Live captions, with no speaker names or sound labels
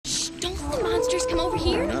Don't the monsters come over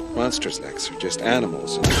here? Not monsters, Lex. They're just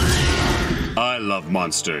animals. I love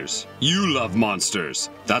monsters. You love monsters.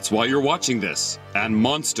 That's why you're watching this. And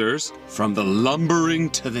monsters, from the lumbering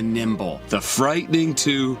to the nimble, the frightening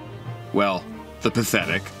to, well, the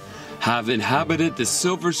pathetic, have inhabited the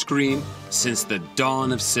silver screen since the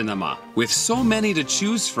dawn of cinema. With so many to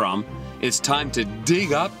choose from, it's time to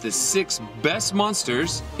dig up the 6 best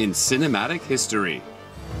monsters in cinematic history.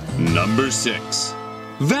 Number 6.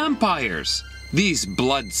 Vampires. These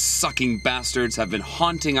blood-sucking bastards have been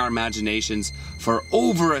haunting our imaginations for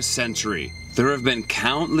over a century. There have been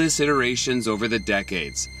countless iterations over the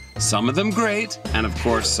decades. Some of them great, and of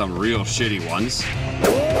course some real shitty ones.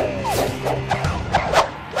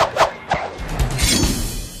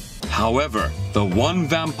 However, the one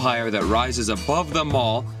vampire that rises above them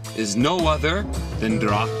all is no other than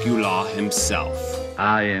Dracula himself.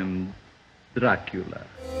 I am Dracula.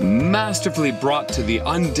 Masterfully brought to the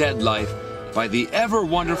undead life by the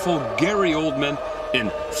ever-wonderful Gary Oldman in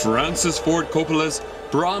Francis Ford Coppola's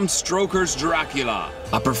Bram Stoker's Dracula.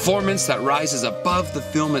 A performance that rises above the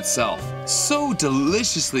film itself. So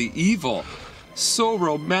deliciously evil. So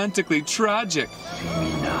romantically tragic.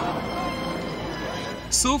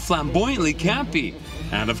 So flamboyantly campy.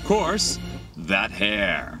 And of course, that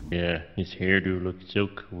hair. Yeah, his hairdo looks so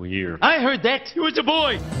queer. I heard that. He was a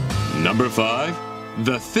boy. Number 5,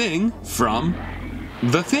 The Thing from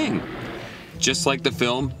The Thing. Just like the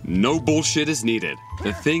film, no bullshit is needed.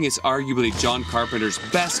 The Thing is arguably John Carpenter's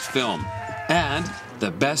best film, and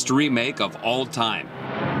the best remake of all time.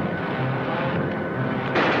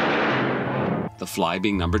 The Fly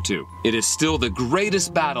being number 2. It is still the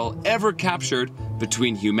greatest battle ever captured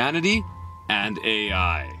between humanity and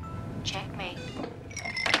AI. Checkmate.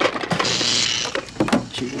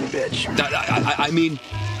 Cheating bitch. I mean,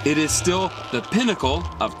 it is still the pinnacle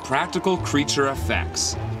of practical creature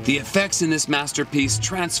effects. The effects in this masterpiece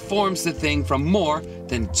transforms the Thing from more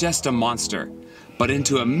than just a monster, but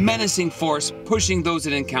into a menacing force pushing those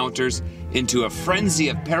it encounters into a frenzy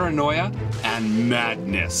of paranoia and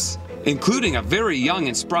madness, including a very young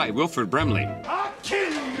and spry Wilford Brimley. I'll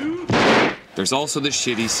kill you! There's also the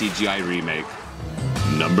shitty CGI remake.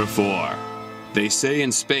 Number 4. They say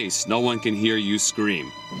in space no one can hear you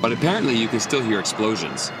scream, but apparently you can still hear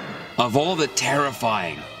explosions. Of all the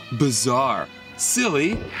terrifying, bizarre,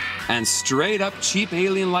 silly, and straight-up cheap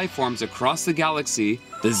alien life forms across the galaxy,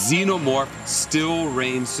 the xenomorph still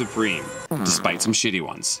reigns supreme, despite some shitty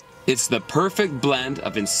ones. It's the perfect blend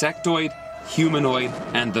of insectoid, humanoid,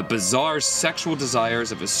 and the bizarre sexual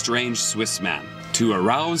desires of a strange Swiss man to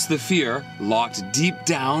arouse the fear locked deep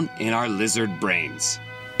down in our lizard brains.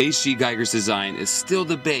 H.G. Geiger's design is still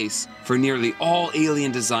the base for nearly all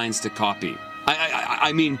alien designs to copy.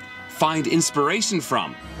 I mean, find inspiration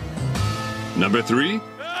from. Number 3?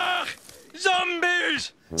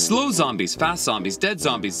 Zombies! Slow zombies, fast zombies, dead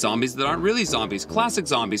zombies, zombies that aren't really zombies, classic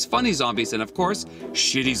zombies, funny zombies, and of course,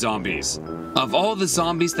 shitty zombies. Of all the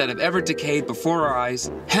zombies that have ever decayed before our eyes,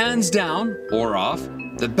 hands down, or off,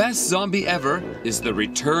 the best zombie ever is the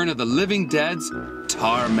Return of the Living Dead's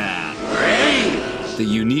Tarman. The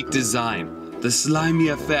unique design, the slimy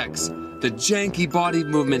effects, the janky body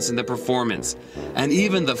movements in the performance, and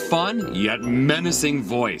even the fun yet menacing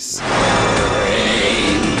voice.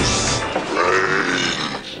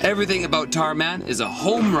 Everything about Tarman is a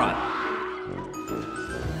home run.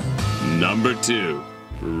 Number 2,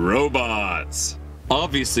 robots.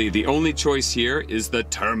 Obviously, the only choice here is the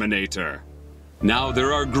Terminator. Now,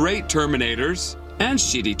 there are great Terminators and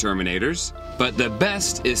shitty Terminators, but the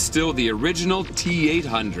best is still the original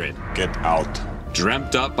T-800. Get out.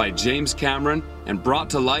 Dreamt up by James Cameron and brought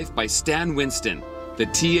to life by Stan Winston, the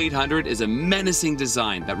T-800 is a menacing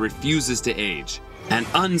design that refuses to age. An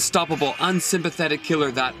unstoppable, unsympathetic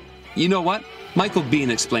killer that, you know what? Michael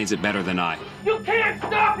Biehn explains it better than I. You can't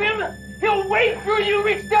stop him! He'll wait for you,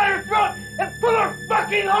 reach down her throat, and pull her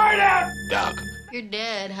fucking heart out! Doug. You're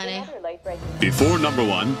dead, honey. Before number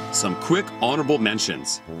 1, some quick honorable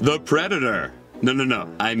mentions. The Predator.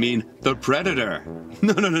 No. I mean, the Predator.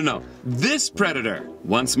 No. This Predator.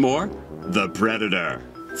 Once more, the Predator.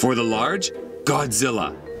 For the large,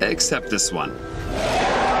 Godzilla. Except this one.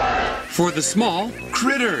 For the small,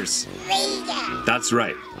 Critters. That's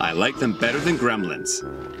right. I like them better than Gremlins.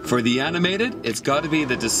 For the animated, it's got to be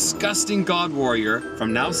the disgusting God Warrior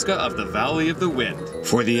from Nazca of the Valley of the Wind.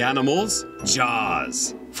 For the animals,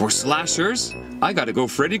 Jaws. For slashers, I gotta go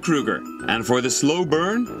Freddy Krueger. And for the slow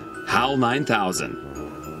burn, HAL 9000.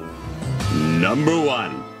 Number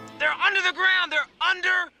 1. They're under the ground! They're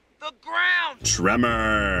under the ground!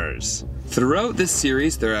 Tremors. Throughout this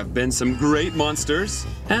series, there have been some great monsters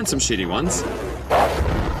and some shitty ones.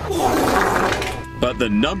 But the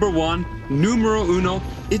number one, numero uno,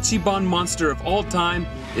 Ichiban monster of all time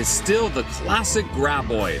is still the classic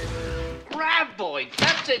Graboid. Graboid!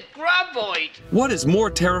 That's it, Graboid! What is more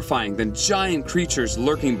terrifying than giant creatures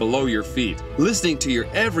lurking below your feet, listening to your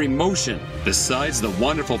every motion? Besides the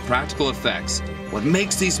wonderful practical effects, what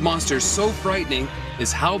makes these monsters so frightening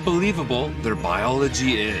is how believable their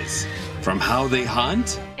biology is. From how they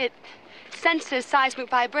hunt, It senses seismic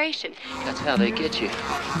vibration. That's how they get you.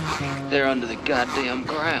 They're under the goddamn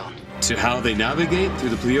ground. to how they navigate through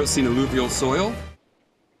the Pliocene alluvial soil,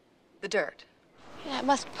 The dirt. Yeah, it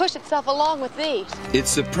must push itself along with these. it's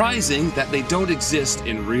surprising that they don't exist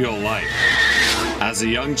in real life. As a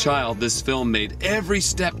young child, this film made every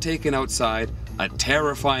step taken outside a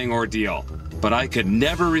terrifying ordeal, but I could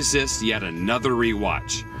never resist yet another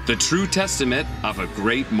rewatch. The true testament of a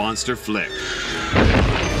great monster flick.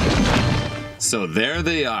 So there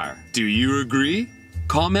they are. Do you agree?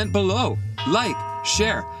 Comment below, like,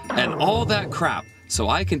 share, and all that crap so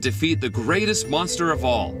I can defeat the greatest monster of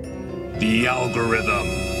all, the algorithm.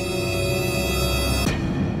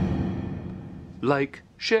 Like,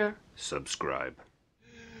 share, subscribe.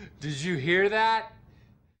 Did you hear that?